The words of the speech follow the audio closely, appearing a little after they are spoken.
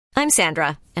I'm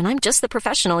Sandra, and I'm just the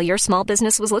professional your small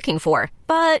business was looking for.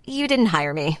 But you didn't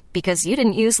hire me because you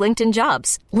didn't use LinkedIn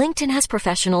Jobs. LinkedIn has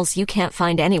professionals you can't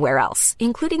find anywhere else,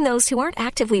 including those who aren't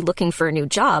actively looking for a new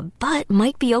job, but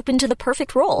might be open to the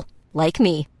perfect role, like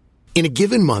me. In a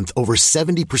given month, over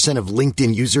 70% of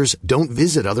LinkedIn users don't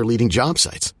visit other leading job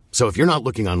sites. So if you're not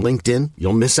looking on LinkedIn,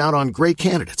 you'll miss out on great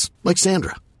candidates like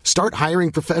Sandra. Start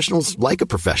hiring professionals like a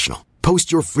professional.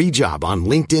 Post your free job on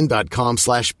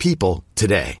linkedin.com/people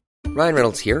today. Ryan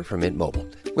Reynolds here from Mint Mobile.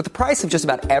 With the price of just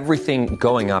about everything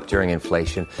going up during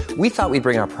inflation, we thought we'd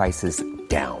bring our prices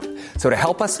down. So to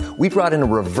help us, we brought in a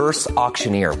reverse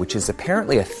auctioneer, which is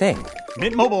apparently a thing.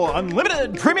 Mint Mobile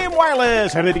Unlimited Premium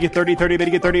Wireless. How to get 30, 30, bit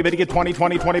to get 30, bit to get 20,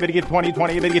 20, 20, bit to get 20,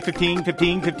 20, bit to get 15,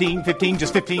 15, 15, 15,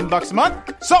 just $15 a month?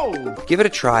 Sold! Give it a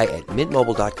try at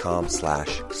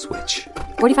mintmobile.com/switch.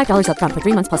 $45 up front for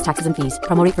 3 months plus taxes and fees.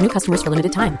 Promo rate for new customers for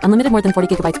limited time. Unlimited more than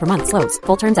 40 gigabytes per month. Slows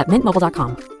full terms at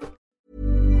mintmobile.com.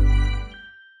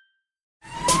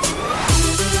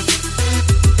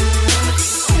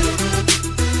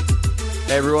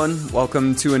 Hey everyone,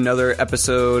 welcome to another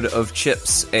episode of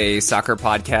Chips, a soccer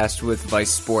podcast with Vice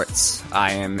Sports.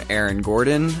 I am Aaron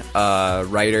Gordon, a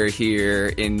writer here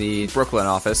in the Brooklyn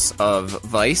office of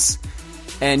Vice.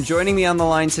 And joining me on the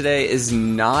line today is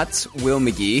not Will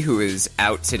McGee, who is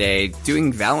out today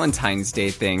doing Valentine's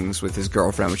Day things with his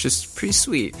girlfriend, which is pretty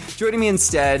sweet. Joining me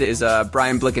instead is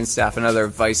Brian Blickenstaff, another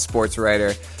Vice Sports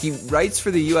writer. He writes for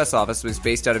the U.S. office, but is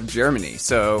based out of Germany,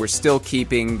 so we're still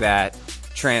keeping that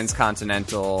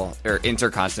transcontinental or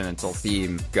intercontinental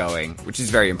theme going, which is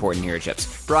very important here at Chips.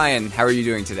 Brian, how are you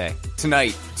doing today?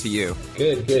 Tonight, to you.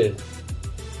 Good.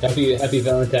 Happy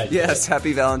Valentine's Day. Yes,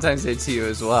 happy Valentine's Day to you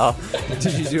as well.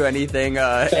 Did you do anything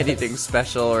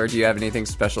special, or do you have anything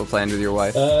special planned with your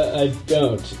wife? I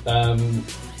don't.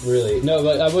 Really. No,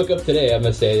 but I woke up today. I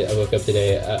must say,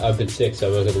 I've been sick, so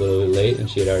I woke up a little bit late, and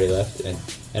she had already left.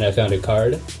 And I found a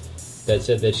card that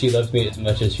said that she loves me as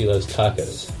much as she loves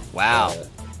tacos. Wow.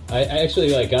 I actually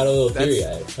got a little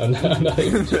teary-eyed. I'm not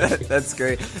even joking. That's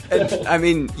great. And, I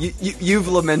mean, you've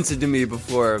lamented to me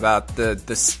before about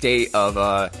the state of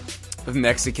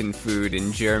Mexican food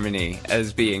in Germany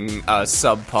as being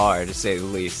subpar, to say the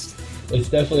least. It's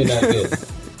definitely not good.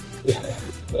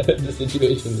 The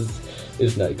situation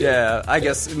is not good. Yeah, I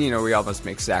guess, we all must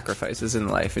make sacrifices in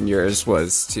life, and yours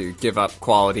was to give up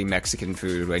quality Mexican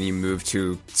food when you moved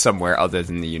to somewhere other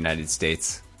than the United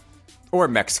States. Or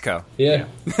Mexico. Yeah.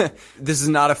 This is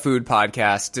not a food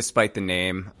podcast, despite the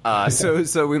name.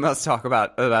 So we must talk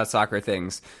about soccer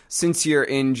things. Since you're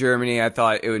in Germany, I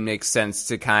thought it would make sense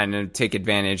to kind of take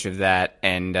advantage of that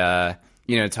and,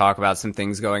 talk about some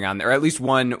things going on there, or at least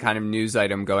one kind of news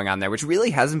item going on there, which really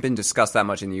hasn't been discussed that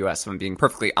much in the U.S., if I'm being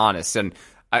perfectly honest. And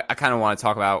I kind of want to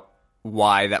talk about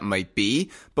why that might be.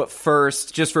 But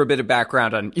first, just for a bit of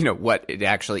background on, what it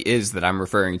actually is that I'm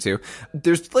referring to,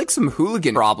 there's some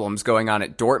hooligan problems going on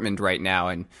at Dortmund right now,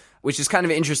 and which is kind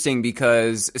of interesting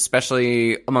because,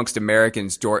 especially amongst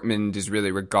Americans, Dortmund is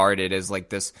really regarded as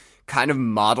this kind of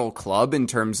model club in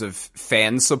terms of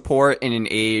fan support in an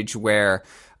age where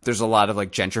there's a lot of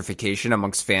gentrification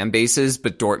amongst fan bases,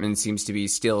 but Dortmund seems to be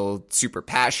still super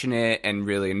passionate and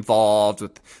really involved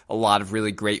with a lot of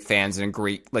really great fans and a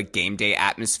great game day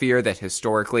atmosphere that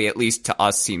historically, at least to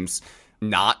us, seems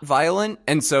not violent.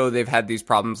 And so they've had these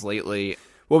problems lately.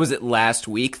 What was it, last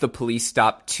week? The police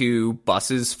stopped 2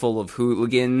 buses full of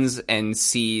hooligans and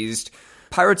seized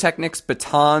pyrotechnics,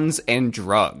 batons, and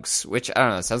drugs, which, I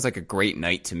don't know, sounds like a great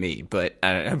night to me, but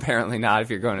apparently not if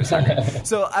you're going to soccer.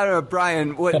 So, I don't know,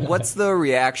 Brian, what's the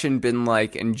reaction been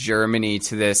like in Germany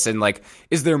to this? And,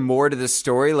 is there more to the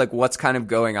story? What's kind of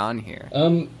going on here?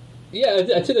 Yeah,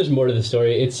 I'd say there's more to the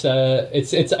story. It's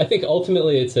I think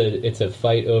ultimately it's a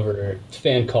fight over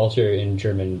fan culture in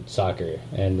German soccer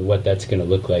and what that's going to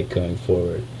look like going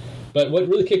forward. But what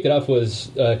really kicked it off was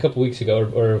a couple weeks ago,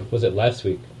 or was it last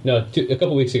week? No, a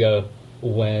couple weeks ago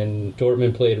when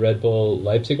Dortmund played Red Bull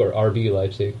Leipzig, or RB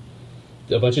Leipzig.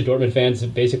 A bunch of Dortmund fans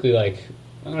basically I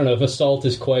don't know if assault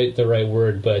is quite the right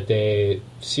word, but they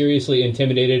seriously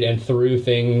intimidated and threw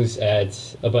things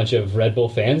at a bunch of Red Bull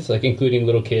fans, including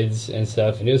little kids and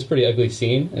stuff. And it was a pretty ugly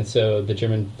scene. And so the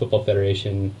German Football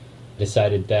Federation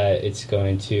decided that it's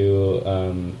going to,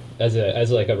 as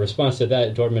a response to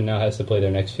that, Dortmund now has to play their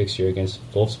next fixture against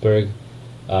Wolfsburg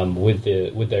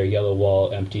with their yellow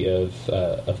wall empty of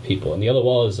people. And the yellow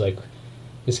wall is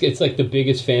it's the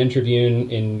biggest fan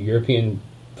tribune in European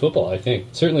football, I think.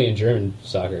 Certainly in German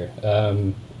soccer.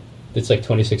 It's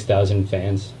 26,000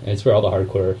 fans, and it's where all the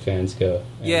hardcore fans go.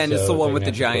 And it's the one with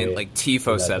the giant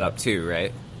tifo setup too,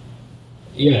 right?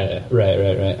 Yeah, right.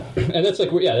 And that's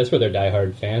that's where their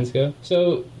diehard fans go.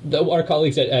 So our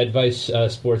colleagues at Vice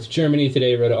Sports Germany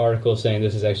today wrote an article saying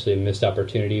this is actually a missed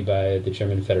opportunity by the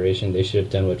German Federation. They should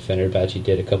have done what Fenerbahce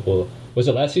did was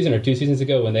it last season or 2 seasons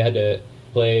ago, when they had to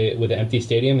play with an empty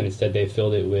stadium, and instead they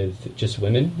filled it with just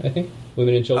women, I think.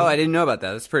 Women and children. Oh, I didn't know about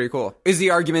that. That's pretty cool. Is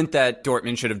the argument that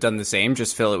Dortmund should have done the same,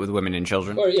 just fill it with women and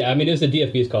children? Or yeah, I mean, it was the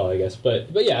DFB's call, I guess. But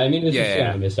yeah, I mean, it's just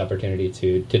a missed opportunity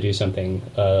to do something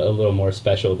a little more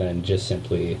special than just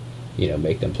simply,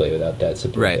 make them play without that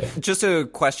support. Right. There. Just a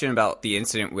question about the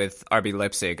incident with RB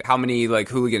Leipzig. How many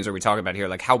hooligans are we talking about here?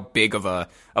 Like, how big of a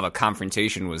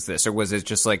confrontation was this, or was it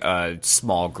just like a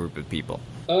small group of people?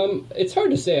 It's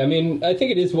hard to say. I mean, I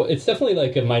think it's definitely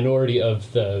like a minority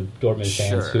of the Dortmund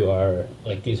fans who are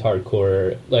like these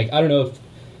hardcore. Like, I don't know if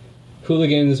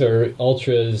hooligans or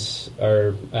ultras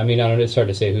are. I mean, I don't know. It's hard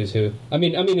to say who's who. I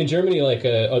mean, in Germany, like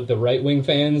the right wing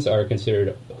fans are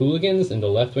considered hooligans, and the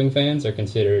left wing fans are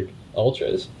considered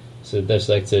ultras. So there's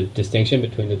like the distinction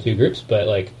between the two groups. But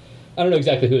like, I don't know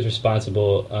exactly who's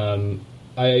responsible.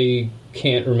 I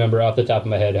can't remember off the top of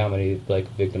my head how many like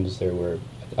victims there were.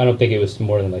 I don't think it was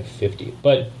more than like 50,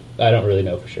 but I don't really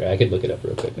know for sure. I could look it up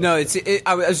real quick. No,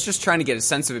 I was just trying to get a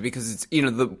sense of it because it's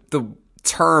the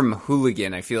term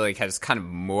hooligan, I feel like, has kind of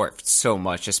morphed so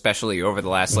much, especially over the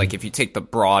last like, if you take the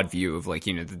broad view of like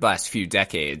the last few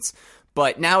decades.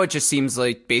 But now it just seems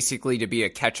like basically to be a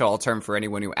catch-all term for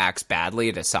anyone who acts badly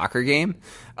at a soccer game,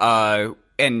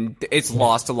 and it's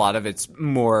lost a lot of its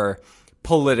more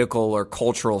political or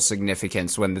cultural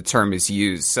significance when the term is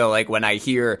used. So like when I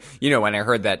hear, when I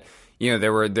heard that,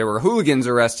 there were hooligans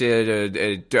arrested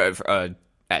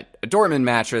at a Dortmund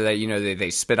match, or that,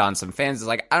 they spit on some fans, it's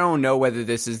like, I don't know whether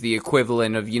this is the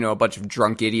equivalent of, a bunch of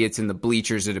drunk idiots in the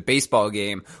bleachers at a baseball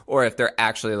game, or if they're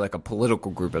actually like a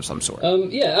political group of some sort.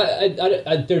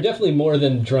 They're definitely more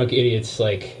than drunk idiots,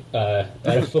 like, at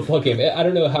a football game. I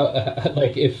don't know how,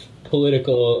 like, if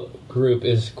political group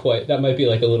is quite, that might be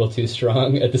like a little too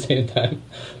strong at the same time,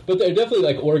 but they're definitely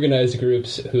like organized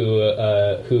groups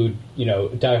who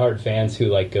diehard fans who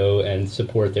like go and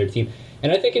support their team.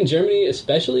 And I think in Germany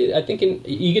especially, I think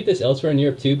you get this elsewhere in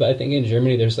Europe too, but I think in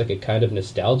Germany there's like a kind of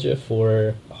nostalgia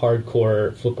for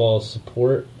hardcore football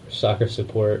support, soccer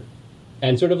support,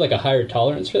 and sort of like a higher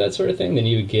tolerance for that sort of thing than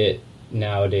you would get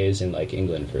nowadays in like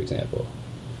England, for example,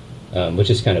 which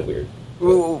is kind of weird.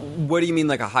 Well, what do you mean,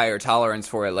 like a higher tolerance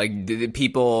for it? Like,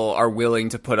 people are willing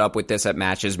to put up with this at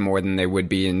matches more than they would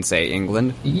be in, say,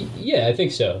 England? Yeah, I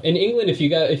think so. In England, if you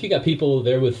got people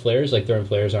there with flares, like throwing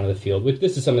flares onto the field, which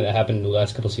this is something that happened in the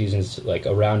last couple seasons, like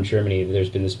around Germany,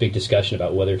 there's been this big discussion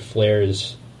about whether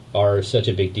flares are such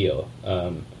a big deal.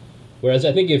 Whereas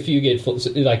I think if you get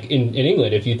like in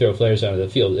England, if you throw flares onto the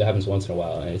field, it happens once in a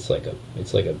while, and it's like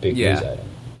a big news item.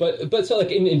 But so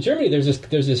like in Germany, there's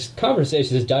this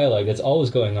conversation, this dialogue that's always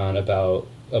going on about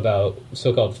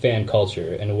so-called fan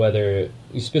culture, and whether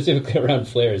specifically around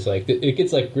flares, like it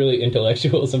gets like really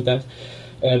intellectual sometimes,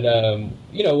 and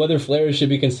whether flares should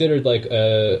be considered like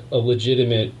a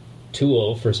legitimate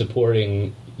tool for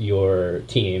supporting your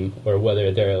team, or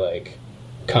whether they're like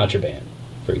contraband,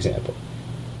 for example.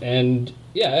 And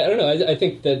yeah, I don't know. I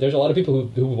think that there's a lot of people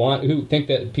who think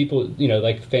that people,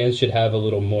 like fans should have a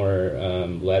little more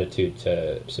latitude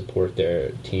to support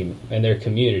their team and their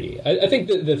community. I think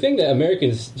the thing that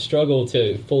Americans struggle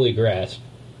to fully grasp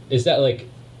is that like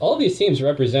all these teams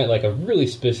represent like a really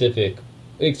specific,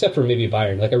 except for maybe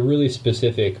Bayern, like a really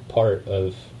specific part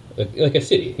of like a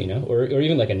city, or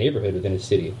even like a neighborhood within a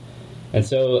city. And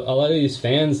so a lot of these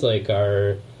fans like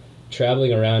are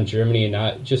traveling around Germany,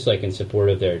 not just like in support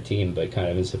of their team, but kind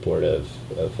of in support of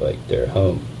like their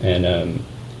home,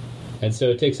 and so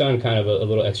it takes on kind of a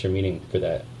little extra meaning for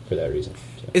that reason.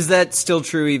 So. Is that still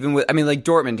true? Even with, I mean, like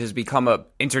Dortmund has become a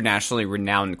internationally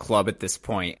renowned club at this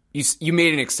point. You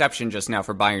made an exception just now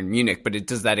for Bayern Munich, but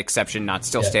does that exception not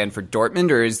still stand for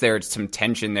Dortmund, or is there some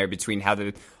tension there between how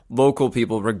the local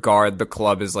people regard the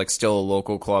club as like still a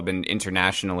local club, and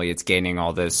internationally it's gaining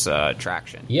all this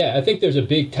traction? Yeah, I think there's a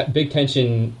big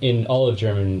tension in all of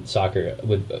German soccer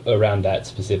around that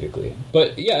specifically.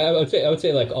 But yeah, I would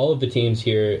say like all of the teams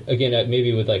here, again,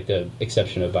 maybe with like the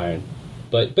exception of Bayern,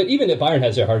 but even that Bayern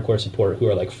has their hardcore support who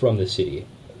are like from the city.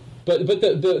 But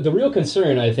the real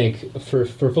concern, I think, for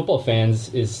football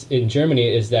fans is in Germany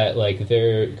is that like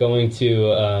they're going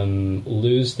to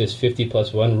lose this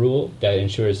 50+1 rule that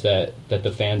ensures that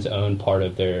the fans own part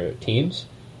of their teams,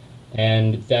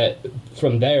 And that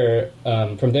from there,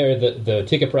 the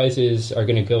ticket prices are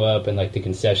going to go up, and like the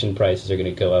concession prices are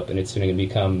going to go up, and it's going to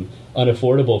become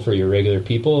unaffordable for your regular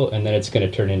people, and then it's going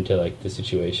to turn into like the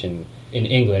situation in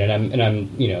England. And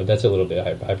I'm that's a little bit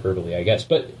hyperbole, I guess.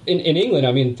 But in England,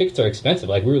 I mean, tickets are expensive.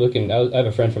 Like we were looking, I have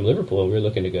a friend from Liverpool. We were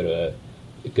looking to go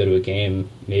to a game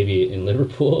maybe in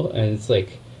Liverpool, and it's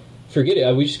like, forget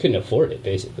it. We just couldn't afford it,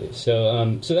 basically.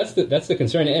 So that's the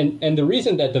concern, and the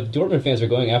reason that the Dortmund fans are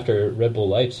going after Red Bull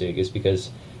Leipzig is because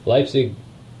Leipzig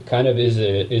kind of is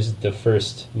the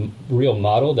first real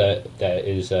model that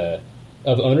is of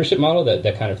ownership model that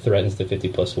kind of threatens the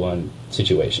 50+1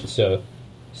 situation. So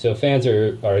fans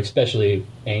are especially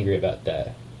angry about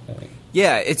that.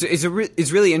 Yeah, it's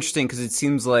really interesting because it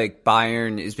seems like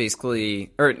Bayern is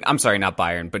basically, or I'm sorry, not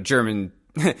Bayern, but German.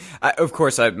 Of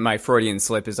course, my Freudian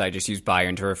slip is I just use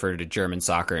Bayern to refer to German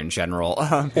soccer in general.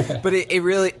 But it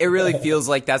really feels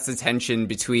like that's the tension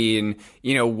between,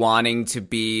 wanting to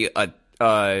be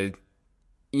I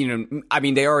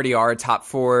mean, they already are a top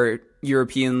 4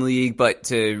 European league, but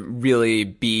to really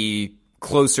be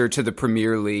closer to the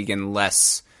Premier League and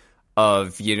less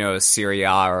of, Serie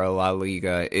A or La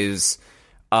Liga is...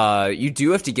 you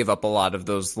do have to give up a lot of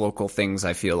those local things,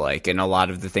 I feel like, and a lot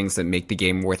of the things that make the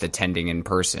game worth attending in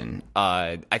person.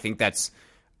 I think that's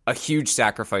a huge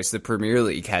sacrifice the Premier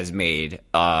League has made.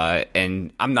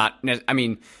 And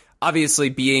obviously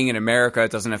being in America,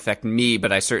 it doesn't affect me,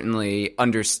 but I certainly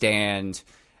understand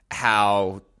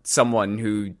how someone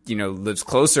who, lives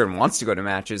closer and wants to go to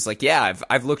matches, like, yeah,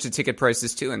 I've looked at ticket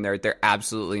prices too, and they're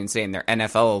absolutely insane. They're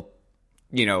NFL,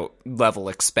 level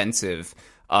expensive.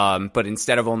 But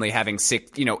instead of only having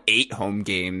 8 home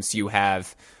games, you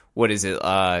have,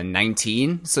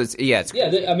 19? So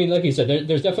I mean, like you said,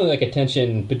 there's definitely like a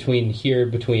tension between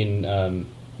keeping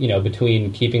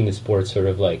the sport sort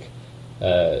of like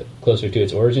closer to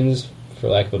its origins, for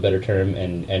lack of a better term,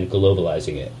 and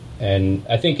globalizing it. And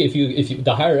I think if you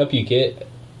the higher up you get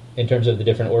in terms of the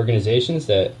different organizations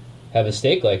that have a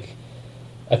stake, like,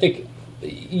 I think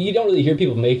you don't really hear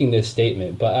people making this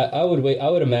statement, but I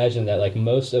would imagine that like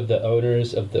most of the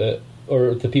owners of the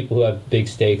people who have big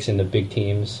stakes in the big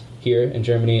teams here in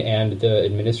Germany and the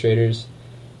administrators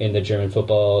in the German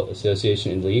Football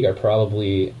Association and League are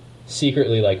probably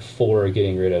secretly like for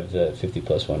getting rid of the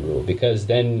 50+1 rule, because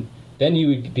then you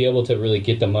would be able to really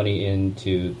get the money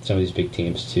into some of these big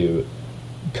teams to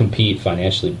compete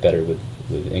financially better with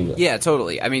England. Yeah,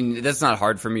 totally. I mean, that's not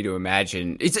hard for me to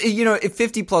imagine. It's, if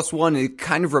 50+1, it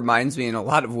kind of reminds me in a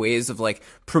lot of ways of like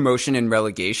promotion and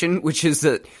relegation, which is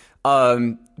that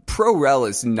Pro Rel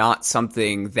is not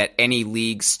something that any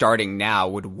league starting now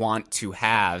would want to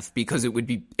have, because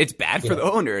it's bad for the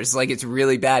owners. Like, it's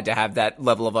really bad to have that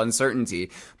level of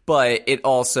uncertainty. But it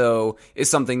also is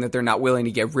something that they're not willing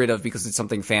to get rid of because it's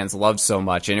something fans love so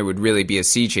much, and it would really be a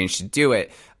sea change to do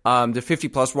it. The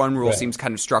 50+1 rule seems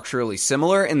kind of structurally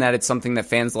similar in that it's something that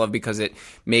fans love because it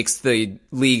makes the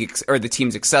league or the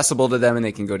teams accessible to them, and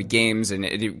they can go to games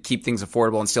and keep things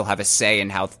affordable and still have a say in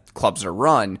how clubs are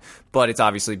run. But it's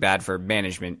obviously bad for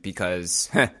management because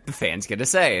the fans get a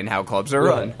say in how clubs are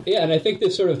run. Yeah, and I think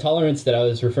this sort of tolerance that I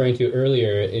was referring to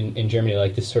earlier in Germany,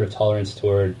 like this sort of tolerance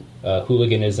toward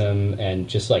hooliganism and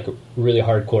just like really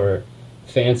hardcore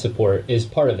fan support, is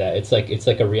part of that. It's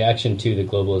like a reaction to the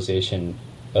globalization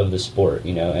of the sport,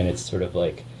 and it's sort of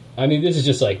like, I mean, this is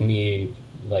just like me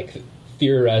like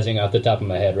theorizing off the top of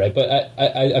my head, right? But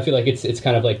I feel like it's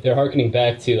kind of like they're harkening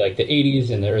back to like the 80s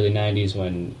and the early 90s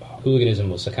when hooliganism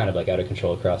was kind of like out of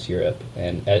control across Europe,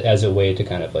 and as a way to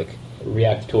kind of like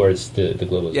react towards the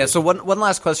globalization. Yeah, so one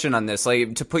last question on this,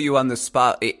 like, to put you on the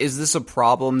spot, is this a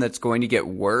problem that's going to get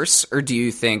worse, or do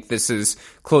you think this is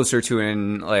closer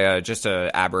to just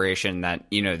a aberration that,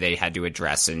 they had to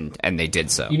address and they did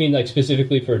so? You mean like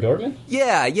specifically for Dortmund?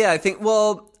 Yeah, I think,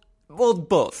 well,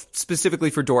 both.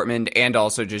 Specifically for Dortmund and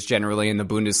also just generally in the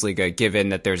Bundesliga, given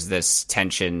that there's this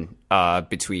tension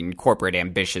between corporate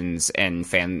ambitions and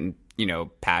fan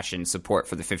passion support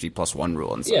for the 50+1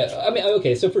 rule and such. Yeah, I mean,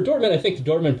 okay, so for Dortmund, I think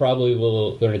Dortmund probably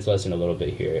will learn its lesson a little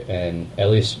bit here, and at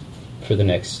least for the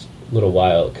next little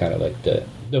while, kind of like the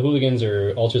hooligans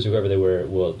or ultras, whoever they were,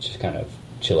 will just kind of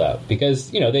chill out,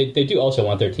 because, they do also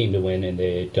want their team to win, and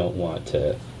they don't want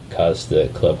to cause the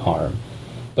club harm.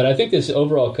 But I think this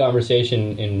overall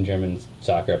conversation in German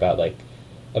soccer about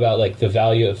the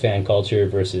value of fan culture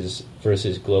versus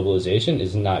globalization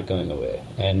is not going away,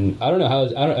 and I don't know how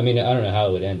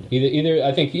it would end. Either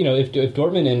I think if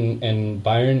Dortmund and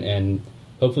Bayern and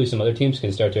hopefully some other teams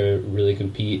can start to really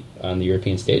compete on the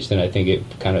European stage, then I think it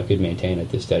kind of could maintain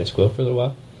at the status quo for a little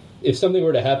while. if something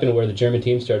were to happen where the German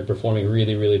team started performing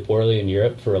really, really poorly in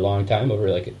Europe for a long time, over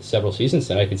like several seasons,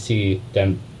 then I could see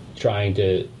them trying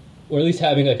to, or at least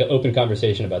having like an open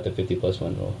conversation about the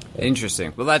 50+1 rule. Yeah.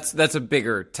 Interesting. Well, that's a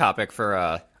bigger topic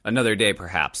for another day,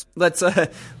 perhaps. Let's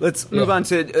move on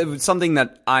to something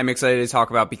that I'm excited to talk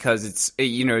about, because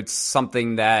it's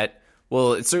something that,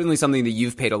 well, it's certainly something that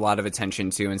you've paid a lot of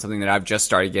attention to, and something that I've just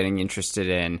started getting interested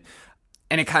in.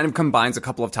 And it kind of combines a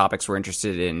couple of topics we're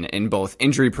interested in both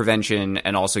injury prevention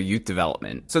and also youth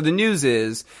development. So the news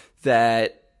is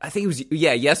that, I think it was,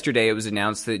 yesterday it was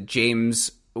announced that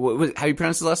James, how do you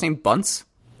pronounce his last name? Bunce?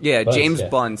 Yeah, Bunce, James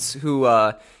Bunce, who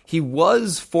he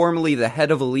was formerly the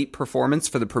head of elite performance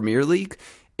for the Premier League,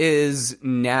 is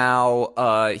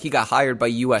now, he got hired by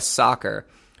U.S. Soccer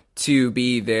to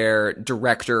be their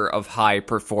director of high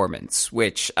performance,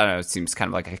 which, I don't know, it seems kind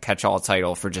of like a catch-all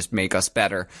title for just make us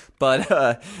better. But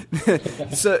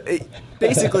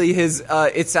basically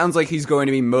it sounds like he's going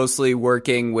to be mostly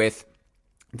working with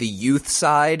the youth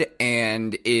side,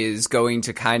 and is going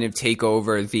to kind of take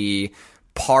over the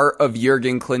part of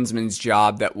Jurgen Klinsmann's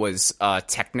job that was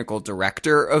technical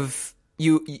director of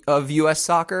U.S.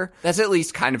 Soccer. That's at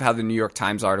least kind of how the New York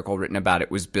Times article written about it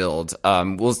was billed.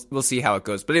 We'll see how it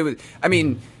goes. But it was, I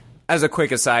mean, as a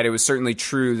quick aside, it was certainly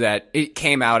true that it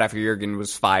came out after Jurgen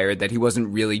was fired that he wasn't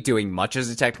really doing much as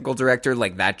a technical director.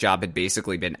 Like, that job had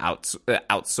basically been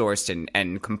outsourced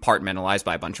and compartmentalized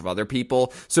by a bunch of other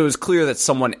people. So it was clear that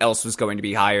someone else was going to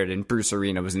be hired, and Bruce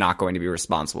Arena was not going to be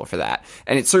responsible for that.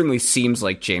 And it certainly seems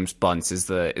like James Bunce is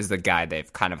the guy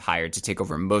they've kind of hired to take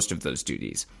over most of those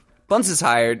duties. Bunce is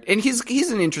hired, and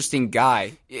he's an interesting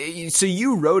guy. So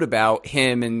you wrote about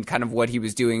him and kind of what he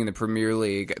was doing in the Premier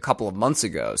League a couple of months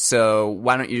ago. So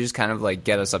why don't you just kind of like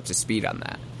get us up to speed on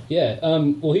that? Yeah,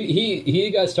 well,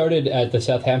 he got started at the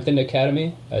Southampton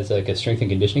Academy as like a strength and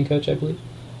conditioning coach, I believe,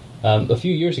 a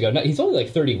few years ago. Now, he's only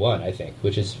like 31, I think,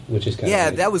 which is kind of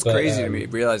crazy. That was crazy to me,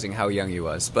 realizing how young he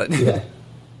was. But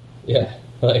yeah,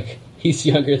 like he's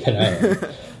younger than I am,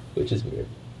 which is weird.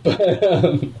 But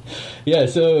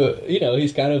so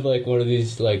he's kind of like one of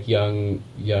these like young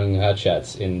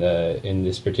hotshots in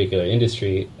this particular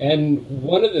industry. And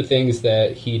one of the things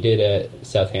that he did at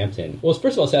Southampton, well,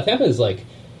 first of all, Southampton is like,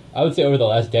 I would say over the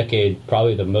last decade,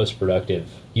 probably the most productive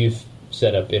youth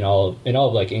setup in all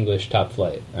of like English top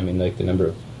flight. I mean, like the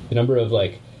number of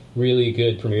like really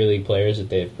good Premier League players that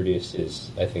they've produced is,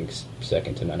 I think,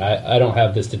 second to none. I don't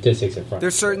have the statistics in front.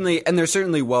 They're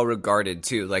certainly well regarded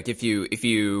too. Like if you're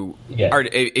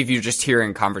just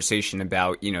hearing conversation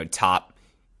about top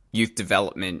youth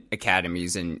development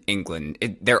academies in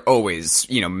England, they're always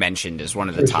mentioned as one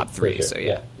of the top three. Sure. So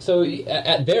yeah. So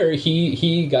at there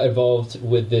he got involved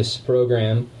with this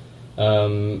program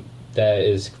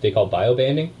that they call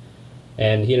biobanding.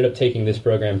 And he ended up taking this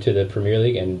program to the Premier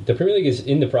League, and the Premier League is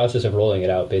in the process of rolling it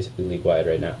out basically league-wide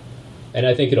right now. And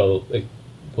I think will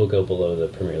go below the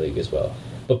Premier League as well.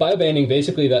 But biobanding,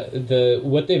 basically,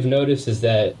 what they've noticed is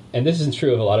that, and this is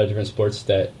true of a lot of different sports,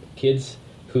 that kids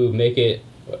who make it,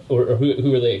 or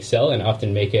who really excel and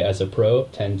often make it as a pro,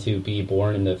 tend to be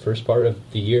born in the first part of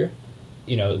the year.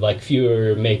 Like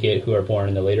fewer make it who are born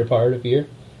in the later part of the year.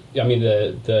 I mean,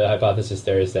 the hypothesis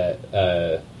there is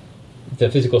that the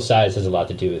physical size has a lot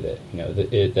to do with it.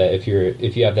 That if you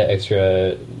have that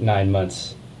extra 9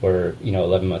 months or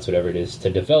 11 months, whatever it is, to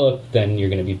develop, then you're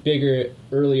going to be bigger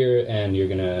earlier, and you're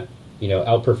going to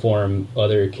outperform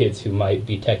other kids who might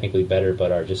be technically better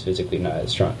but are just physically not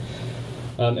as strong.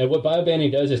 And what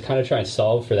biobanding does is kind of try and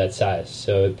solve for that size.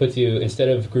 So it puts you, instead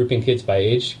of grouping kids by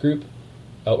age group,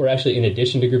 or actually in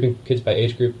addition to grouping kids by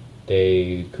age group,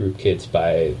 they group kids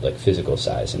by like physical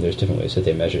size, and there's different ways that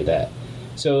they measure that.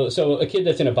 So a kid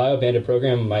that's in a biobanded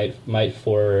program might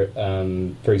for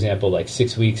example, like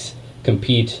 6 weeks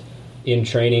compete in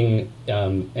training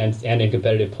and in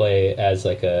competitive play as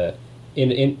like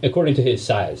in according to his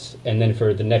size, and then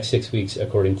for the next 6 weeks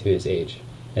according to his age,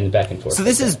 and back and forth. So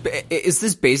is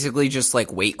this basically just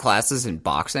like weight classes in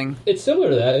boxing? It's similar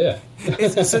to that, yeah.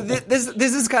 So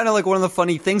this is kind of like one of the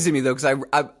funny things to me though, because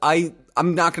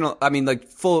I'm not gonna. I mean, like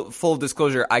full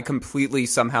disclosure, I completely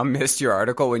somehow missed your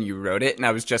article when you wrote it, and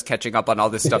I was just catching up on all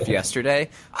this stuff yesterday.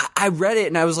 I read it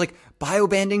and I was like,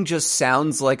 biobanding just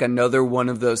sounds like another one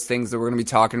of those things that we're gonna be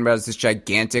talking about as this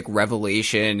gigantic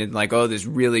revelation and like, oh, this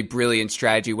really brilliant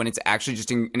strategy, when it's actually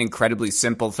just an incredibly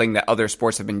simple thing that other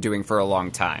sports have been doing for a long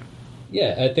time.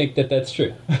 Yeah, I think that's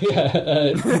true.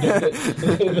 Yeah,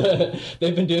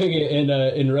 they've been doing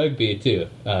it in rugby too.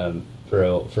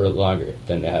 For longer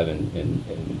than they have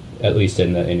in at least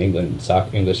in England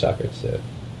English soccer. So,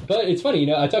 but it's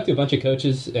funny, I talked to a bunch of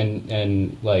coaches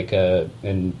and both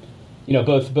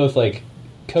like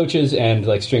coaches and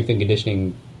like strength and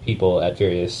conditioning people at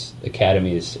various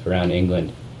academies around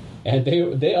England, and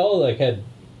they all like had.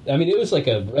 I mean, it was like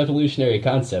a revolutionary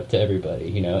concept to everybody,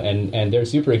 you know, and they're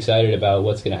super excited about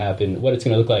what's going to happen, what it's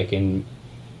going to look like in,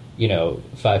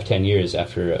 5-10 years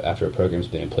after a program's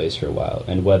been in place for a while,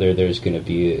 and whether there's going to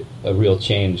be a real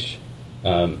change,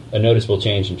 a noticeable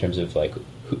change in terms of like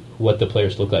what the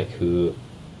players look like, who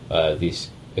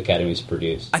these academies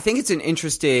produce. I think it's an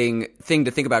interesting thing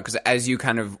to think about because as you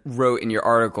kind of wrote in your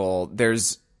article,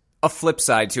 there's a flip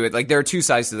side to it. Like there are two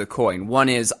sides to the coin. One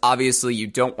is obviously you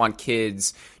don't want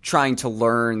kids trying to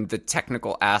learn the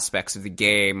technical aspects of the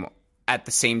game at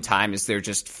the same time as they're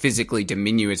just physically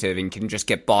diminutive and can just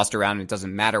get bossed around and it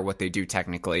doesn't matter what they do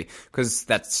technically, because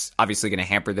that's obviously going to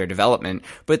hamper their development.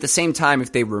 But at the same time,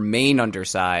 if they remain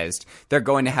undersized, they're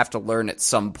going to have to learn at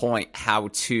some point how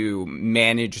to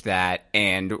manage that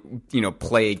and,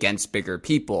 play against bigger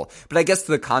people. But I guess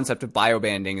the concept of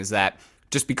biobanding is that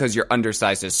just because you're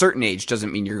undersized at a certain age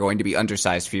doesn't mean you're going to be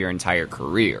undersized for your entire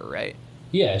career, right?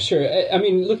 Yeah, sure. I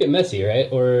mean, look at Messi, right?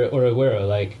 Or Aguero.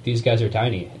 Like, these guys are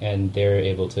tiny, and they're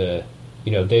able to,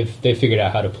 they've figured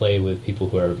out how to play with people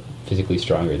who are physically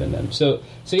stronger than them. So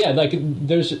yeah, like,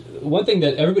 there's one thing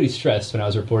that everybody stressed when I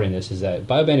was reporting this is that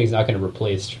biobanding is not going to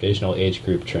replace traditional age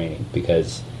group training,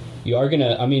 because you are going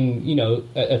to,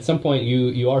 at some point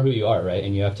you are who you are, right?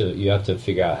 And you have to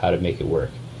figure out how to make it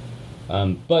work.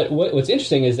 But what's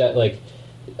interesting is that, like,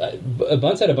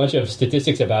 Bunce had a bunch of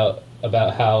statistics about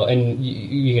how, and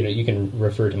you can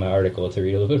refer to my article to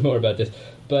read a little bit more about this,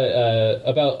 but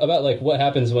about like what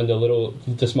happens when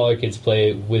the smaller kids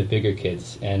play with bigger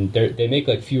kids, and they make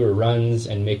like fewer runs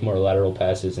and make more lateral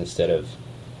passes instead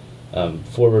of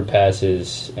forward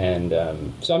passes, and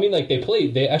so I mean, like,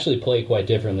 they actually play quite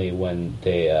differently when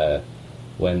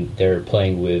they're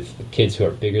playing with kids who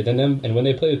are bigger than them, and when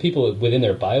they play with people within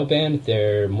their bioband,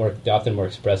 they're often more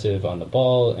expressive on the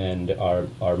ball and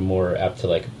are more apt to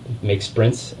like make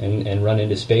sprints and run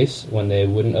into space when they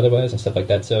wouldn't otherwise and stuff like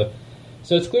that. So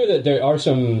it's clear that there are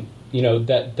some,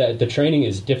 that the training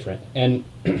is different, and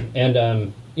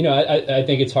I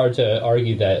think it's hard to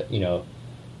argue that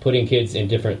giving kids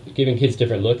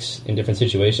different looks in different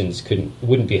situations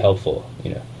wouldn't be helpful,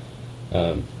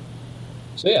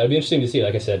 So yeah, it'd be interesting to see,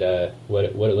 like I said, what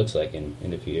it looks like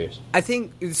in a few years. I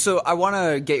think so. I want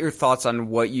to get your thoughts on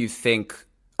what you think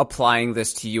applying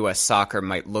this to U.S. soccer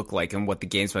might look like and what the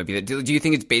games might be. Do you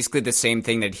think it's basically the same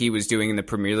thing that he was doing in the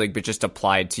Premier League, but just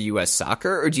applied to U.S.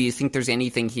 soccer, or do you think there's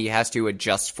anything he has to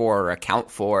adjust for or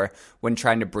account for when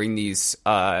trying to bring these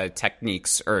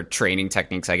techniques or training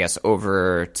techniques, I guess,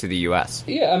 over to the U.S.?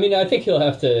 Yeah, I mean, I think he'll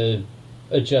have to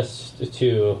adjust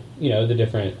to the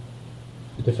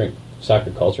different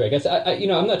soccer culture, I guess.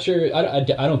 I'm not sure. I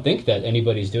don't think that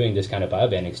anybody's doing this kind of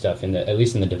biobanding stuff at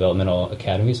least in the developmental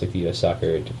academies, like the U.S.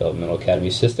 Soccer Developmental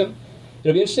Academy system.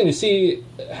 It'll be interesting to see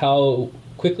how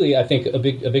quickly. I think a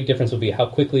big difference will be how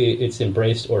quickly it's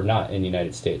embraced or not in the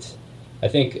United States. I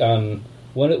think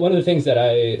one of the things that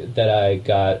I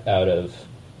got out of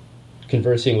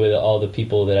conversing with all the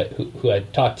people who I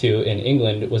talked to in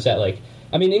England was that, like,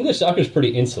 I mean, English soccer is pretty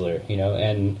insular,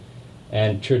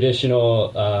 and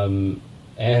traditional,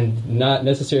 and not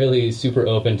necessarily super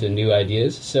open to new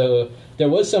ideas. So there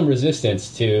was some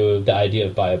resistance to the idea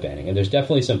of biobanding, and there's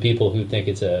definitely some people who think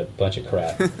it's a bunch of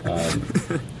crap.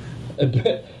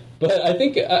 But I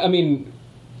think, I mean,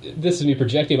 this is me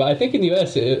projecting, but I think in the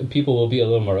U.S. people will be a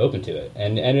little more open to it,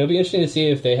 and it'll be interesting to see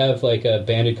if they have like a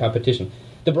banded competition.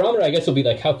 The barometer, I guess, will be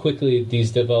like how quickly the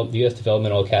U.S.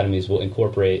 developmental academies will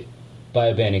incorporate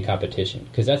biobanding competition,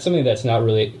 because that's something that's not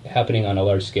really happening on a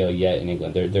large scale yet in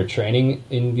England. They're training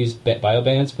in these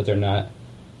biobands, but they're not.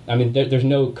 I mean, there's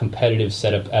no competitive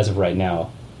setup as of right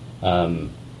now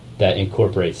that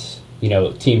incorporates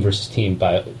team versus team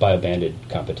biobanded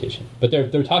competition. But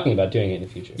they're talking about doing it in the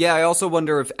future. Yeah, I also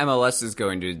wonder if MLS is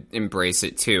going to embrace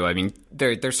it too. I mean,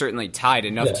 they're certainly tied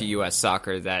enough to U.S.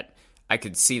 soccer that I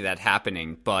could see that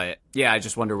happening. But yeah, I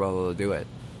just wonder whether they'll do it.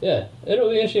 Yeah,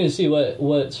 it'll be interesting to see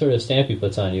what sort of stamp he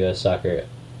puts on U.S. soccer.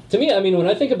 To me, I mean, when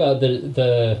I think about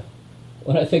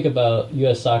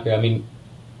U.S. soccer, I mean,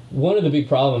 one of the big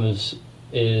problems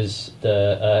is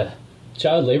the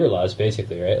child labor laws,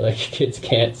 basically, right? Like, kids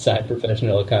can't sign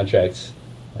professional contracts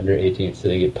under 18, so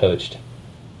they get poached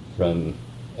from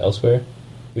elsewhere.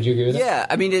 Would you agree with that? Yeah,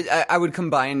 I mean, I would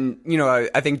combine,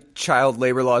 I think child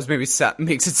labor laws maybe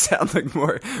makes it sound like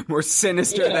more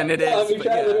sinister than it is. I mean,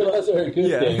 child labor laws are a good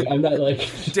thing. I'm not like...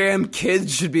 Damn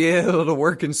kids should be able to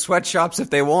work in sweatshops if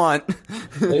they want.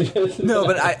 No,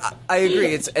 but I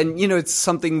agree. It's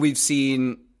something we've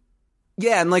seen,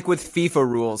 and like with FIFA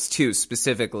rules too,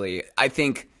 specifically. I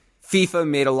think FIFA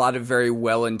made a lot of very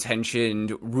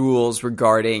well-intentioned rules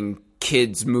regarding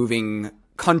kids moving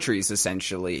countries,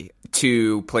 essentially,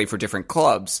 to play for different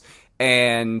clubs.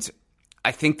 And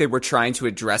I think they were trying to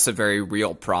address a very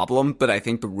real problem, but I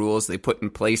think the rules they put in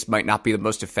place might not be the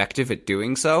most effective at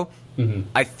doing so. Mm-hmm.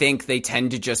 I think they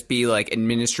tend to just be like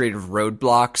administrative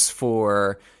roadblocks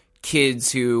for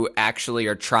kids who actually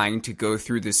are trying to go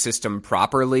through the system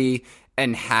properly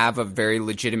and have a very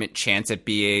legitimate chance at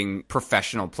being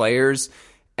professional players.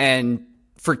 And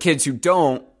for kids who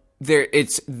don't,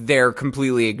 they're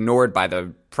completely ignored by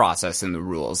the process and the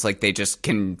rules. Like, they just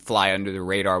can fly under the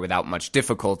radar without much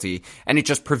difficulty, and it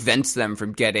just prevents them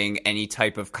from getting any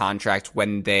type of contract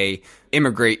when they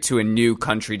immigrate to a new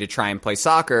country to try and play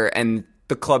soccer. And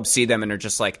the clubs see them and are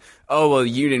just like, oh, well,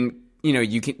 you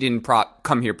didn't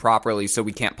come here properly, so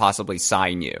we can't possibly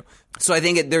sign you. So I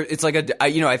think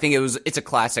it's a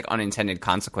classic unintended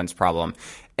consequence problem.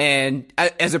 And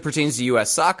as it pertains to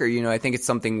U.S. soccer, I think it's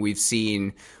something we've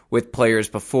seen with players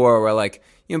before where, like,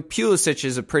 Pulisic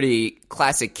is a pretty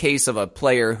classic case of a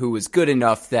player who was good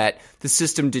enough that the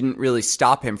system didn't really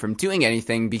stop him from doing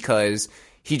anything because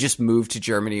he just moved to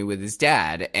Germany with his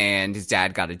dad, and his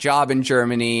dad got a job in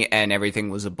Germany, and everything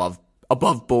was above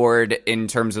board in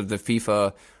terms of the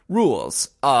FIFA rules.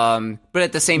 But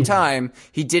at the same time,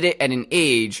 he did it at an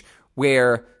age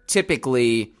where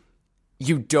typically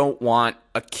you don't want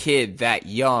a kid that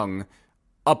young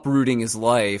uprooting his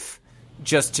life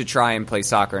just to try and play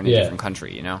soccer in a different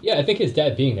country, Yeah, I think his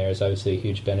dad being there is obviously a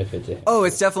huge benefit to him. Oh,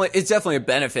 it's definitely a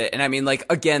benefit. And I mean, like,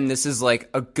 again, this is like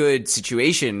a good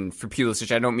situation for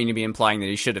Pulisic. I don't mean to be implying that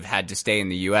he should have had to stay in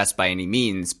the US by any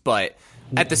means, but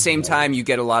at the same time, you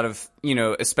get a lot of,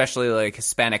 especially like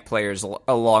Hispanic players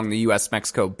along the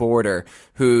US-Mexico border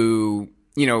who,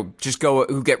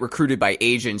 who get recruited by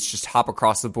agents, just hop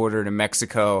across the border to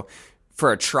Mexico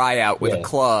for a tryout with a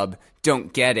club,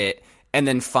 don't get it, and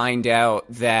then find out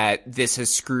that this has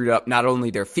screwed up not only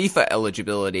their FIFA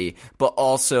eligibility, but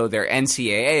also their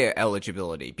NCAA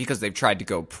eligibility because they've tried to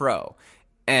go pro.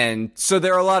 And so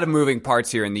there are a lot of moving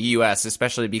parts here in the U.S.,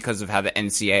 especially because of how the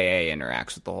NCAA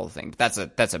interacts with the whole thing. But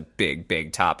that's a big,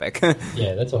 big topic.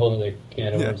 Yeah, that's a whole other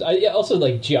can of worms. Also,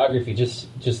 like, geography, just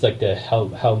like the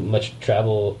how much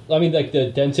travel. I mean, like,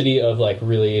 the density of, like,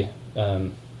 really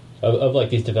of like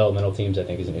these developmental teams, I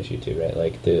think, is an issue too, right?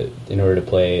 Like, in order to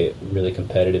play really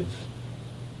competitive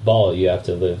ball, you have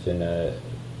to live in an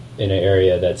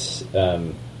area that's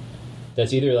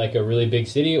either like a really big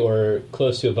city or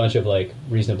close to a bunch of like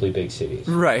reasonably big cities.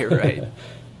 Right.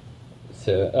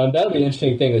 So that'll be an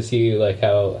interesting thing to see, like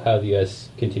how the U.S.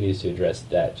 continues to address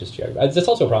that, just geography. That's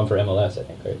also a problem for MLS, I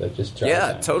think, right? Like, just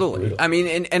totally. I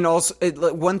mean, and also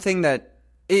one thing that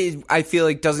I feel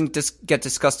like doesn't get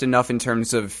discussed enough in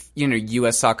terms of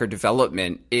U.S. soccer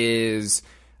development is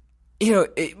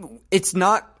it's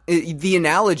not the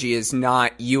analogy is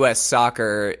not U.S.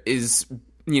 soccer is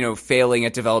failing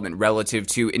at development relative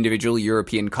to individual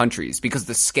European countries, because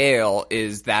the scale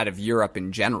is that of Europe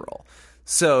in general.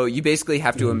 So you basically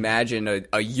have to imagine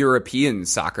a European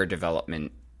soccer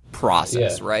development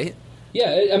process, right?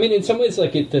 Yeah, I mean, in some ways,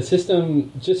 like, the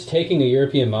system, just taking a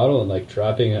European model and like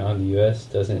dropping it on the U.S.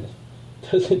 doesn't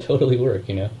totally work,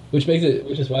 which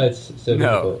is why it's so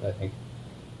difficult, I think.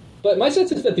 But my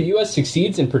sense is that the U.S.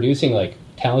 succeeds in producing like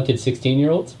talented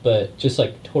 16-year-olds, but just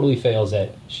like totally fails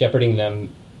at shepherding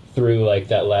them through like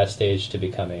that last stage to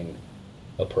becoming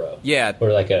a pro. Yeah,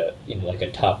 or like a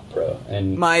top pro.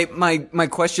 And my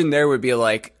question there would be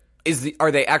like,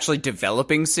 are they actually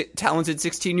developing talented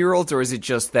 16-year-olds, or is it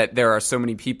just that there are so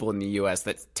many people in the U.S.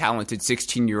 that talented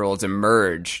 16-year-olds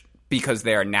emerge because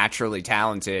they are naturally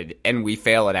talented, and we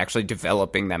fail at actually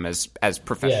developing them as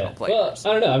professional players?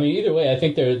 Well, I don't know. I mean, either way, I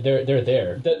think they're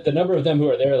there. The number of them who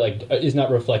are there is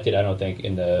not reflected, I don't think,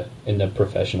 in the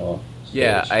professional stage.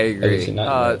 Yeah, I agree.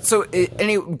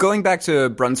 Going back to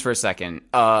Bruns for a second,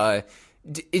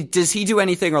 does he do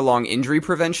anything along injury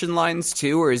prevention lines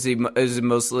too, or is it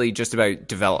mostly just about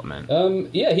development?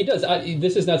 Yeah, he does.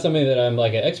 This is not something that I'm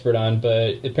like an expert on,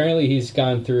 but apparently he's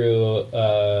gone through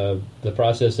the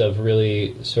process of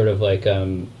really sort of like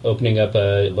opening up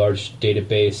a large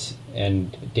database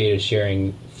and data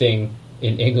sharing thing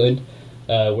in England,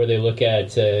 where they look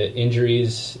at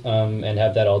injuries and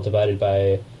have that all divided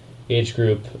by age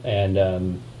group and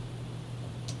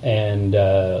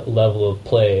level of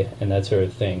play and that sort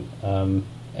of thing.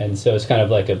 And so it's kind of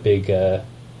like a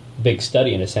big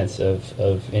study in a sense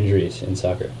of injuries in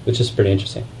soccer, which is pretty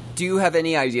interesting. Do you have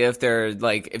any idea if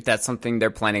that's something they're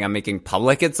planning on making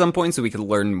public at some point so we could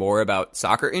learn more about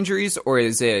soccer injuries, or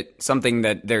is it something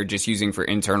that they're just using for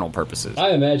internal purposes? I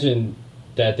imagine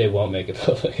that they won't make it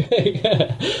public.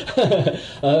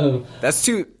 That's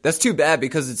too bad,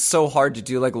 because it's so hard to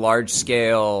do like large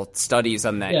scale studies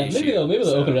on that issue. Maybe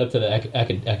they'll open it up to the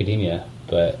academia,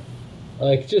 but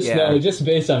like just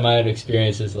based on my own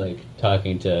experiences, like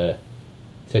talking to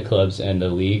clubs and the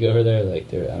league over there,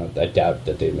 like I doubt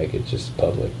that they'd make it just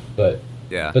public, but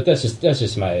that's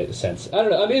just my sense. I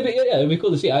don't know. I mean, it'd be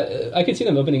cool to see. I could see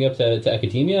them opening up to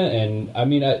academia, and I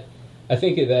mean, I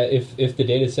think that if the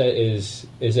data set is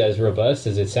as robust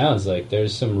as it sounds like,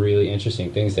 there's some really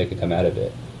interesting things that could come out of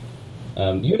it.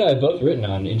 You and I have both written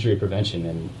on injury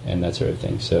prevention and that sort of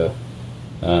thing. So,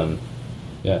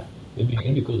 it'd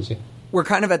be cool to see. We're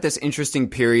kind of at this interesting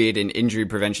period in injury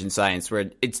prevention science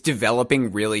where it's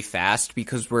developing really fast,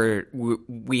 because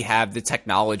we have the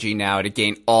technology now to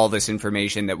gain all this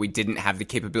information that we didn't have the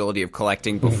capability of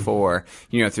collecting before,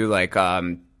 through like,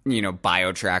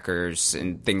 biotrackers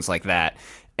and things like that.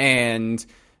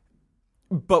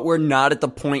 But we're not at the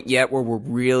point yet where we're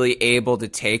really able to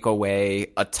take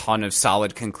away a ton of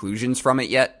solid conclusions from it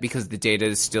yet, because the data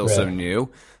is still so new.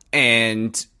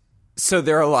 And so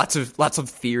there are lots of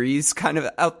theories kind of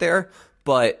out there,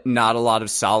 but not a lot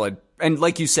of solid. And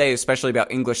like you say, especially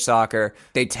about English soccer,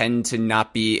 they tend to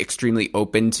not be extremely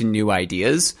open to new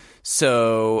ideas.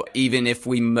 So even if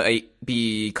we might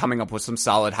be coming up with some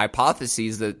solid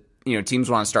hypotheses that teams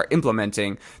want to start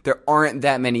implementing, there aren't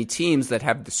that many teams that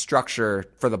have the structure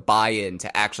for the buy-in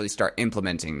to actually start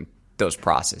implementing those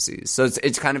processes. So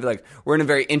it's kind of like we're in a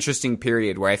very interesting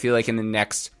period where I feel like in the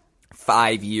next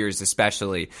 5 years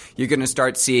especially, you're going to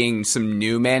start seeing some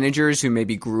new managers who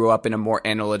maybe grew up in a more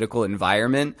analytical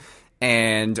environment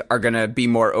and are going to be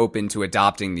more open to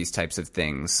adopting these types of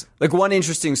things. Like one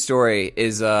interesting story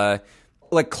is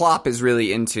Klopp is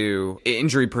really into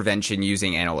injury prevention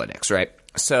using analytics, right?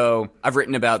 So I've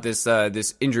written about this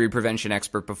injury prevention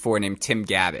expert before named Tim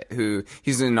Gabbett, who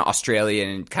he's an Australian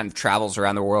and kind of travels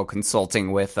around the world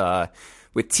consulting with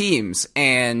teams.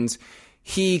 And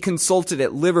he consulted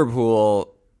at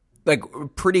Liverpool like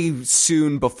pretty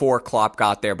soon before Klopp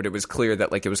got there, but it was clear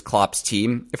that like it was Klopp's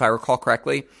team, if I recall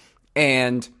correctly.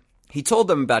 And he told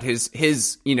them about his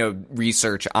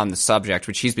research on the subject,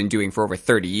 which he's been doing for over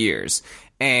 30 years.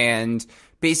 And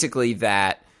basically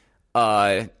that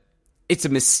it's a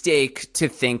mistake to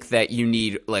think that you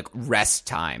need like rest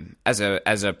time as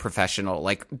a professional.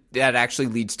 Like that actually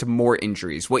leads to more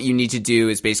injuries. What you need to do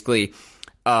is basically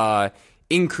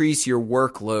increase your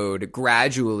workload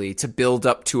gradually to build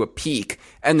up to a peak,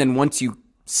 and then once you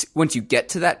get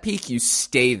to that peak, you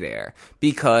stay there.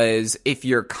 Because if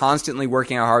you're constantly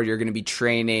working out hard, you're going to be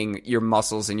training your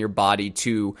muscles and your body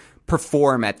to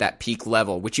perform at that peak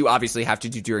level, which you obviously have to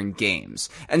do during games.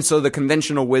 And so the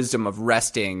conventional wisdom of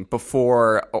resting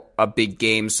before a big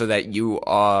game so that you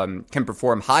can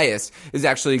perform highest is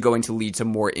actually going to lead to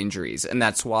more injuries. And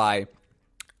that's why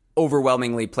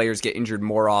overwhelmingly players get injured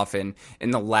more often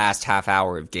in the last half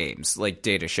hour of games, like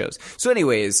data shows. So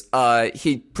anyways,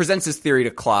 he presents his theory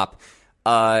to Klopp,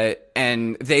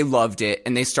 and they loved it,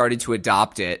 and they started to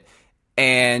adopt it.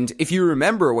 And if you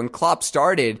remember, when Klopp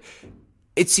started,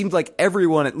 it seemed like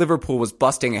everyone at Liverpool was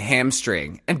busting a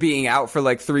hamstring and being out for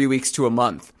like 3 weeks to a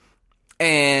month.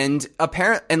 And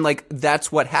like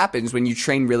that's what happens when you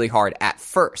train really hard at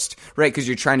first, right? Because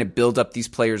you're trying to build up these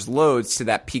players' loads to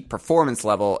that peak performance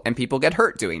level, and people get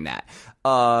hurt doing that.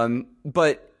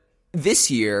 But this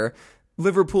year,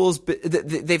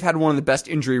 they've had one of the best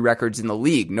injury records in the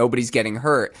league. Nobody's getting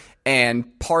hurt,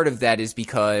 and part of that is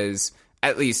because,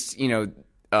 at least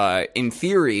in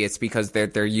theory, it's because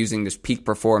they're using this peak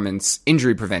performance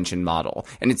injury prevention model,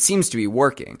 and it seems to be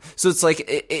working. So it's like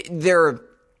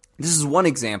this is one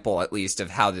example, at least,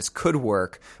 of how this could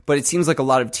work, but it seems like a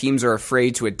lot of teams are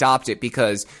afraid to adopt it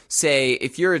because, say,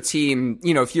 if you're a team,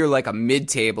 if you're like a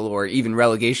mid-table or even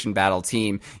relegation battle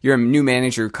team, you're a new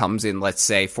manager who comes in, let's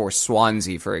say, for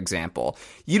Swansea, for example.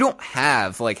 You don't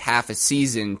have like half a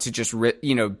season to just,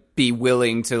 be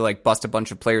willing to like bust a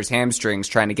bunch of players' hamstrings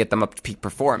trying to get them up to peak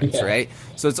performance, right?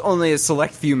 So it's only a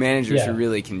select few managers who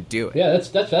really can do it. Yeah, that's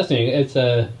fascinating. It's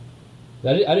I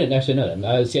didn't actually know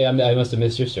that. I must have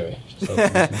missed your story.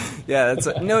 Yeah,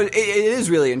 it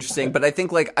is really interesting. But I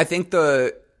think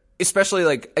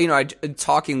especially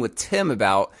talking with Tim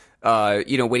about,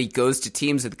 when he goes to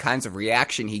teams and the kinds of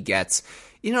reaction he gets,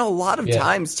 a lot of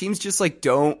times teams just like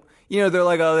don't, they're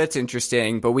like, oh, that's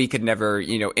interesting, but we could never,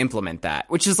 implement that,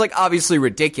 which is like obviously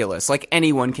ridiculous. Like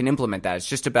anyone can implement that. It's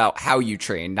just about how you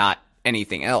train, not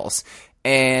anything else.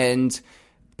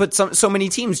 But But so many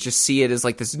teams just see it as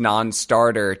like this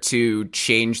non-starter to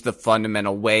change the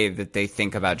fundamental way that they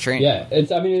think about training. Yeah,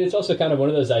 it's also kind of one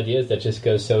of those ideas that just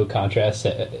goes so contrast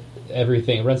to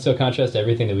everything, runs so contrast to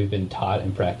everything that we've been taught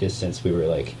and practiced since we were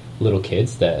like little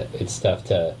kids, that it's tough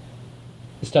to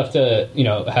have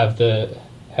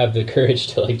the courage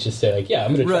to like just say like, yeah,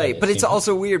 I'm gonna try right. this, But it's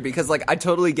also weird because like I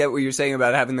totally get what you're saying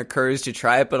about having the courage to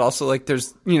try it, but also like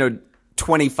there's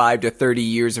 25 to 30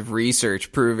 years of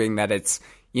research proving that it's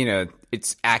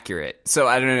accurate. So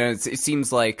I don't know. It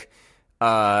seems like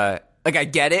I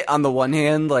get it on the one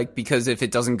hand, like, because if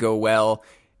it doesn't go well,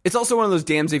 it's also one of those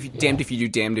damned if you do,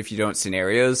 damned if you don't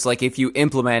scenarios. Like if you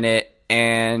implement it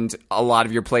and a lot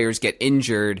of your players get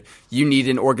injured, you need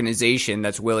an organization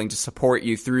that's willing to support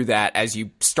you through that as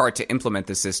you start to implement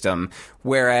the system.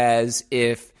 Whereas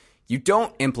if you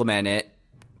don't implement it,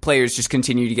 players just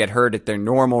continue to get hurt at their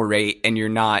normal rate and you're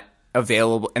not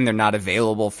available, and they're not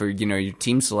available for, your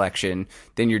team selection,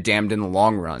 then you're damned in the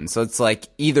long run. So it's like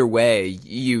either way,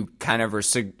 you kind of are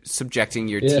subjecting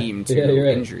your team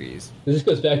to injuries. This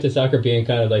goes back to soccer being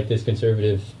kind of like this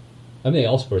conservative. I mean,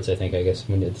 all sports, I think, I guess,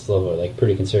 when it's level, are like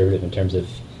pretty conservative in terms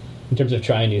of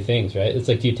trying new things, right? It's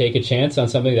like, do you take a chance on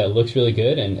something that looks really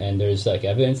good and there's like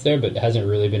evidence there, but hasn't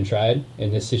really been tried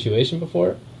in this situation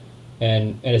before,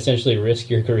 and essentially risk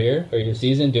your career or your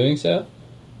season doing so?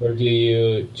 Or do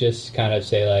you just kind of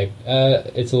say like,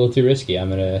 it's a little too risky, I'm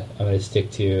gonna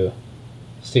stick to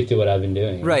what I've been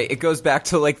doing? Right. It goes back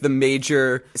to like the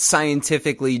major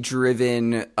scientifically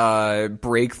driven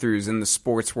breakthroughs in the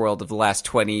sports world of the last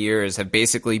 20 years have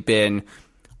basically been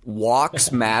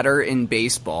walks matter in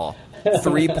baseball.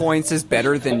 3 points is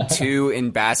better than 2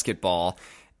 in basketball.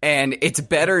 And it's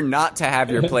better not to have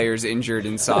your players injured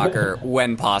in soccer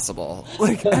when possible.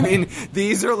 Like, I mean,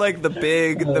 these are like the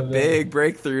big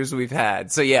breakthroughs we've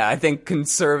had. So yeah, I think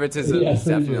conservatism is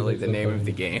definitely the name of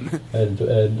the game. And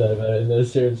in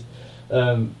those terms,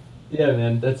 yeah,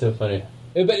 man, that's so funny.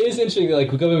 But it's interesting, like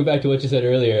going back to what you said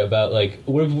earlier about like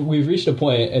we've reached a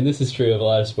point, and this is true of a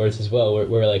lot of sports as well,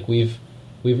 where like we've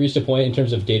reached a point in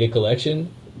terms of data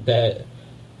collection that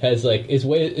has like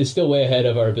is still way ahead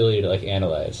of our ability to like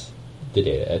analyze the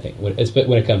data. I think when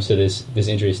it comes to this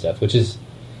injury stuff, which is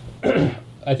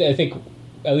I think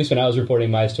at least when I was reporting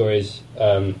my stories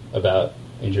about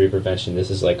injury prevention,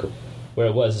 this is like where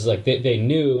it was. Is like they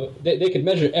knew they could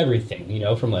measure everything,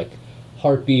 from like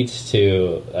heartbeats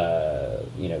to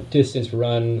distance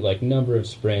run, like number of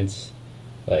sprints,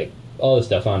 like all this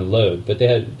stuff on load, but they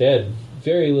had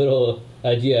very little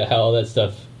idea how all that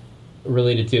stuff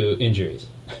related to injuries.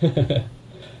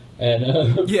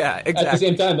 And yeah, exactly. At the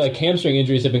same time, like hamstring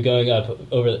injuries have been going up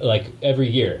over like every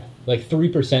year, like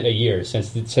 3% a year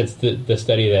since the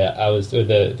study that I was, or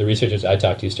the researchers I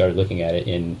talked to started looking at it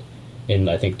in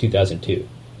I think 2002.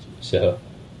 So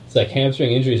it's like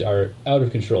hamstring injuries are out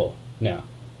of control now.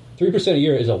 3% a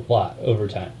year is a lot over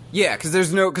time. Yeah, because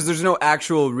there's no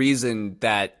actual reason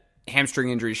that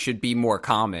hamstring injuries should be more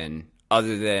common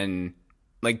other than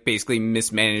like basically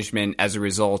mismanagement as a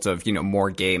result of more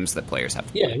games that players have.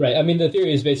 Yeah, right. I mean, the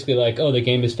theory is basically like, oh, the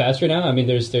game is faster now. I mean,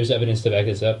 there's evidence to back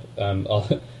this up.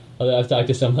 Although I've talked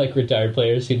to some like retired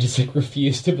players who just like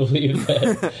refuse to believe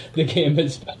that the game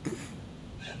is faster,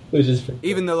 which is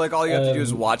even though like all you have to do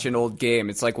is watch an old game.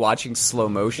 It's like watching slow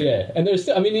motion. Yeah, and there's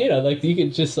like you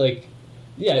could just like.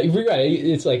 Yeah, you're right.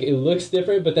 It's like it looks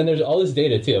different, but then there's all this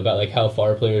data too about like how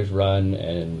far players run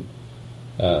and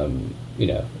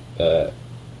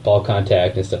ball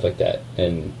contact and stuff like that,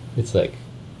 and it's like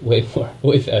way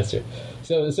faster.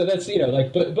 So that's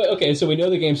but okay. So we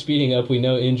know the game's speeding up. We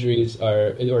know injuries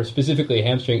or specifically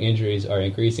hamstring injuries are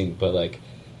increasing. But like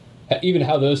even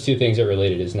how those two things are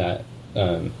related is not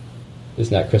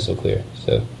crystal clear.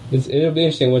 So it'll be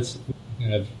interesting. What's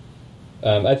kind of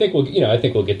I think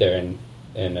we'll get there and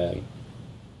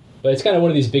but it's kind of one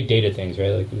of these big data things,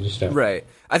 right? Like we just don't. Right.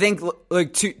 I think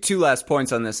like two last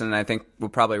points on this, and I think we'll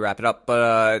probably wrap it up.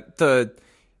 But the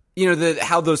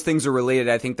how those things are related,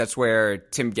 I think that's where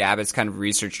Tim Gabbett's kind of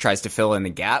research tries to fill in the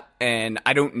gap. And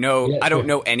I don't know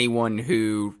know anyone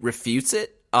who refutes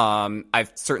it.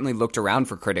 I've certainly looked around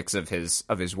for critics of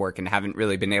his work and haven't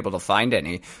really been able to find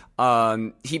any.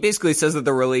 He basically says that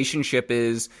the relationship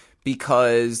is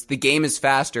because the game is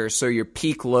faster, so your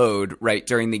peak load right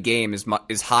during the game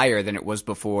is higher than it was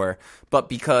before. But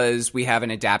because we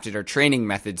haven't adapted our training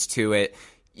methods to it,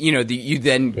 you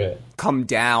then come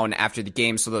down after the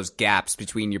game. So those gaps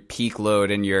between your peak load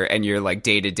and your like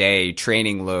day-to-day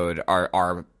training load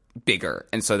are bigger,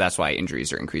 and so that's why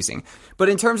injuries are increasing. But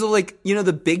in terms of like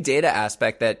the big data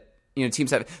aspect that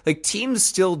teams have, like teams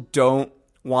still don't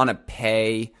want to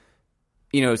pay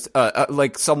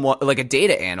like someone like a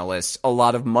data analyst a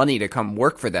lot of money to come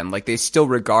work for them. Like they still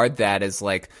regard that as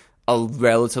like a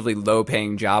relatively low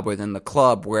paying job within the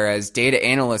club, whereas data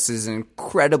analyst is an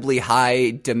incredibly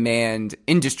high demand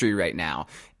industry right now.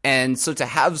 And so to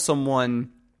have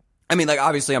someone, I mean, like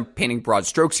obviously I'm painting broad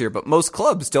strokes here, but most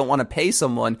clubs don't want to pay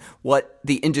someone what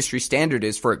the industry standard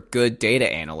is for a good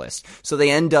data analyst. So they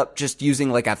end up just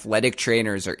using like athletic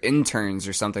trainers or interns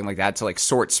or something like that to like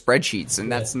sort spreadsheets.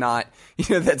 And that's not,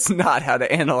 that's not how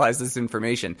to analyze this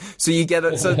information. So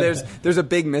there's a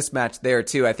big mismatch there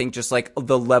too. I think just like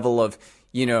the level of,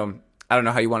 I don't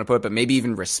know how you want to put it, but maybe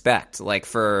even respect, like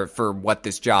for what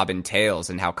this job entails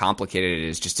and how complicated it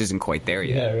is, just isn't quite there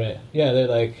yet. Yeah, right. Yeah, they're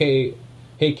like, hey,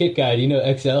 Kit Guy, do you know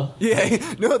Excel? Yeah,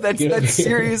 no, that's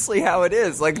seriously how it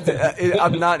is. Like,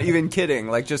 I'm not even kidding.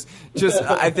 Like, just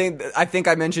I think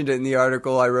I mentioned it in the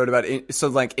article I wrote about.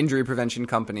 Like injury prevention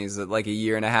companies that like a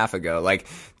year and a half ago, like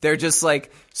they're just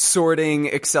like sorting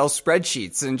Excel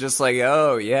spreadsheets and just like,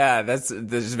 oh yeah, this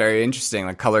is very interesting.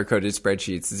 Like color coded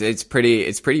spreadsheets. It's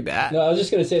pretty bad. No, I was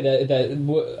just gonna say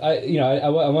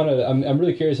I'm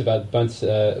really curious about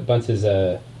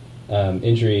Bunce's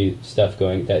injury stuff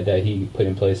that he put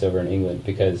in place over in England,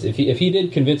 because if he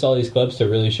did convince all these clubs to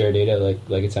really share data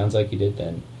like it sounds like he did,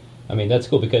 then I mean that's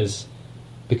cool because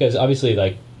obviously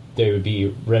like they would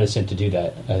be reticent to do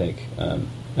that, I think,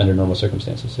 under normal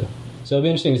circumstances. So it'll be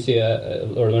interesting to see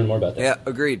or learn more about that. Yeah,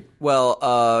 agreed.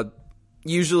 Well,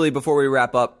 usually before we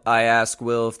wrap up, I ask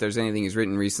Will if there's anything he's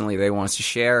written recently that he wants to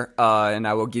share, and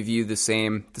I will give you the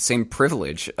same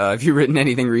privilege. If you've written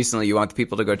anything recently you want the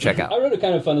people to go check out. I wrote a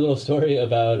kind of fun little story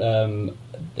about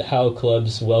how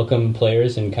clubs welcome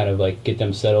players and kind of like get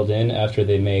them settled in after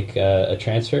they make a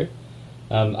transfer.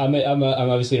 I'm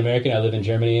obviously an American. I live in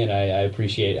Germany, and I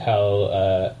appreciate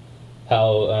how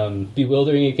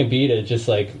bewildering it can be to just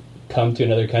like come to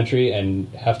another country and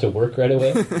have to work right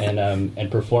away and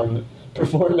perform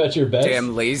at your best.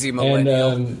 Damn lazy millennial.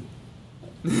 And,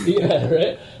 yeah,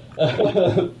 right.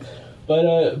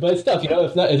 But stuff,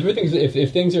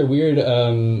 if things are weird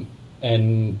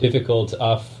and difficult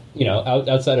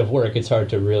outside of work, it's hard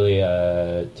to really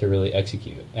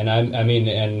execute. And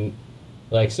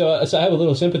so I have a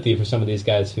little sympathy for some of these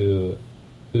guys who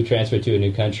transfer to a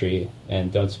new country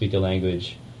and don't speak the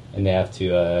language, and they have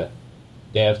to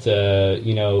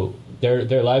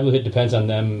their livelihood depends on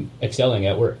them excelling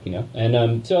at work,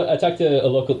 And so I talked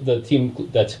to the team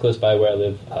that's close by where I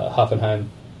live, Hoffenheim,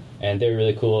 and they're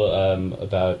really cool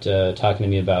about talking to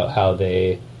me about how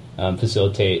they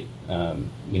facilitate,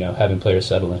 having players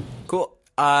settle in. Cool.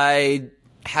 I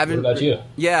haven't. What about you?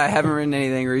 Yeah, I haven't written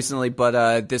anything recently,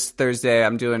 but this Thursday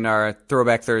I'm doing our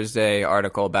Throwback Thursday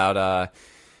article about.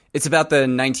 It's about the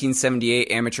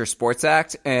 1978 Amateur Sports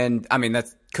Act, and I mean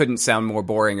that couldn't sound more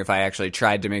boring if I actually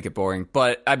tried to make it boring.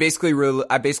 But I basically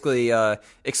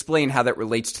explain how that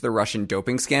relates to the Russian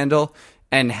doping scandal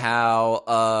and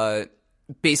how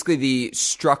basically the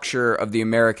structure of the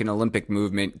American Olympic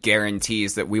movement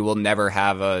guarantees that we will never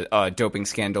have a doping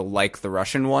scandal like the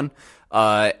Russian one,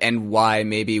 and why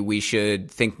maybe we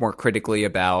should think more critically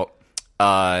about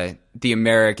the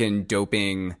American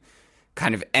doping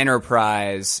kind of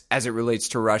enterprise as it relates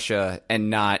to Russia and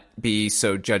not be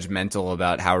so judgmental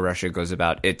about how Russia goes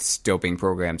about its doping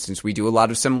program, since we do a lot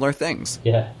of similar things.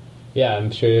 Yeah, I'm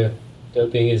sure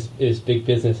doping is big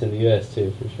business in the U.S.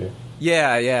 too, for sure.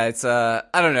 Yeah, it's I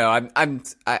don't know.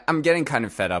 I'm getting kind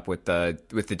of fed up with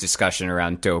the discussion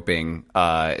around doping,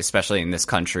 especially in this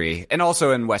country and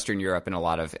also in Western Europe in a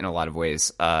lot of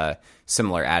ways.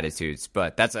 Similar attitudes,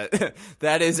 but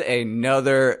that is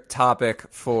another topic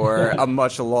for a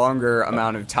much longer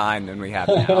amount of time than we have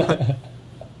now.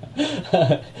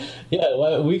 Yeah,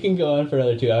 well, we can go on for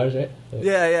another 2 hours, right?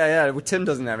 Yeah. Well, Tim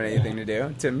doesn't have anything to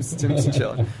do. Tim's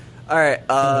chilling. All right,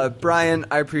 Brian,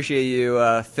 I appreciate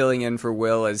you filling in for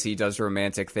Will as he does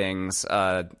romantic things.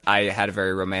 I had a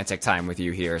very romantic time with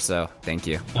you here, so thank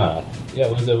you. Yeah,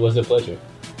 it was a pleasure.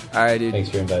 All right, dude. Thanks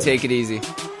for inviting me. Take it easy.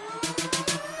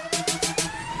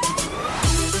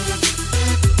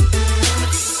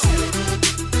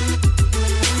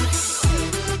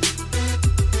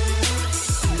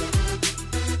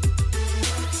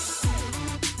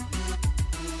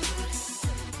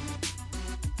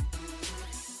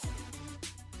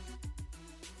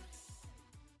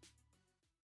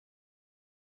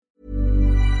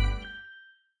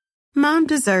 Mom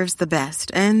deserves the best,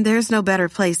 and there's no better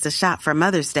place to shop for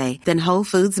Mother's Day than Whole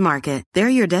Foods Market. They're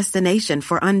your destination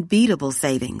for unbeatable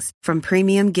savings, from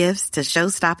premium gifts to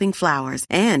show-stopping flowers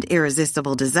and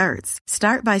irresistible desserts.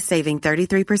 Start by saving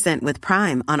 33% with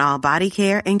Prime on all body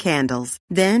care and candles.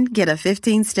 Then get a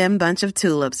 15-stem bunch of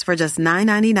tulips for just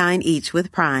 $9.99 each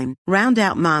with Prime. Round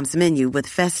out Mom's menu with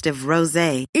festive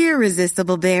rosé,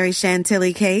 irresistible berry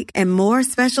chantilly cake, and more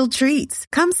special treats.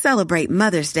 Come celebrate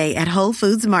Mother's Day at Whole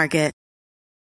Foods Market.